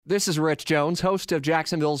This is Rich Jones, host of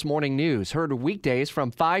Jacksonville's Morning News, heard weekdays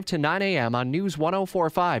from 5 to 9 a.m. on News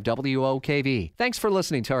 104.5 WOKV. Thanks for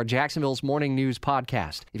listening to our Jacksonville's Morning News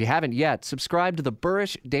podcast. If you haven't yet, subscribe to the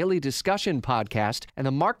Burrish Daily Discussion podcast and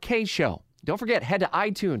the Mark Kaye Show. Don't forget, head to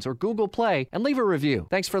iTunes or Google Play and leave a review.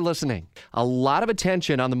 Thanks for listening. A lot of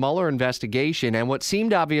attention on the Mueller investigation and what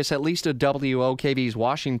seemed obvious, at least to WOKV's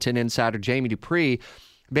Washington insider Jamie Dupree,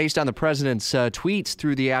 based on the president's tweets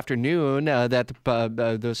through the afternoon that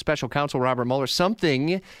the special counsel Robert Mueller,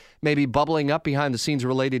 something may be bubbling up behind the scenes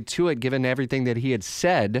related to it, given everything that he had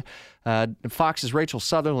said. Fox's Rachel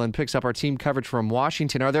Sutherland picks up our team coverage from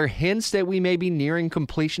Washington. Are there hints that we may be nearing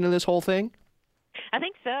completion of this whole thing? I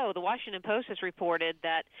think so. The Washington Post has reported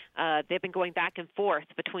that they've been going back and forth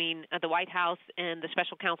between the White House and the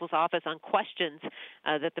special counsel's office on questions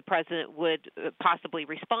that the president would possibly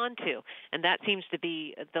respond to. And that seems to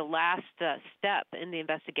be the last step in the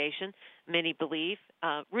investigation, many believe.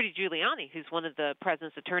 Rudy Giuliani, who's one of the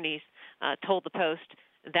president's attorneys, told the Post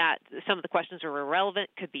that some of the questions are irrelevant,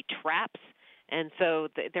 could be traps. And so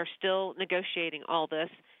they're still negotiating all this.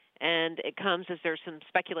 And it comes as there's some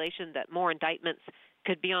speculation that more indictments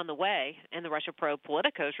could be on the way. And the Russia probe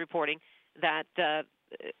Politico is reporting that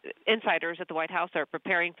insiders at the White House are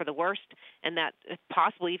preparing for the worst, and that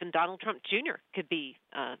possibly even Donald Trump Jr. could be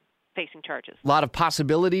facing charges. A lot of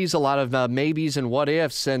possibilities, a lot of maybes and what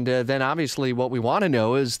ifs, and then obviously what we want to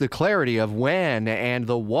know is the clarity of when and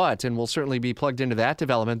the what, and we'll certainly be plugged into that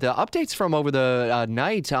development. The updates from over the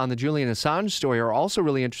night on the Julian Assange story are also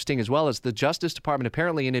really interesting, as well as the Justice Department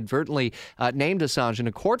apparently inadvertently named Assange in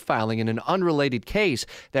a court filing in an unrelated case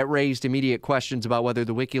that raised immediate questions about whether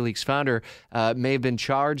the WikiLeaks founder may have been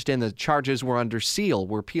charged and the charges were under seal.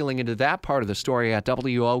 We're peeling into that part of the story at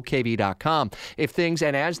WOKV.com.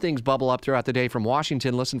 As things bubble up throughout the day from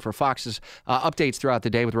Washington, listen for Fox's updates throughout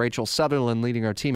the day with Rachel Sutherland leading our team.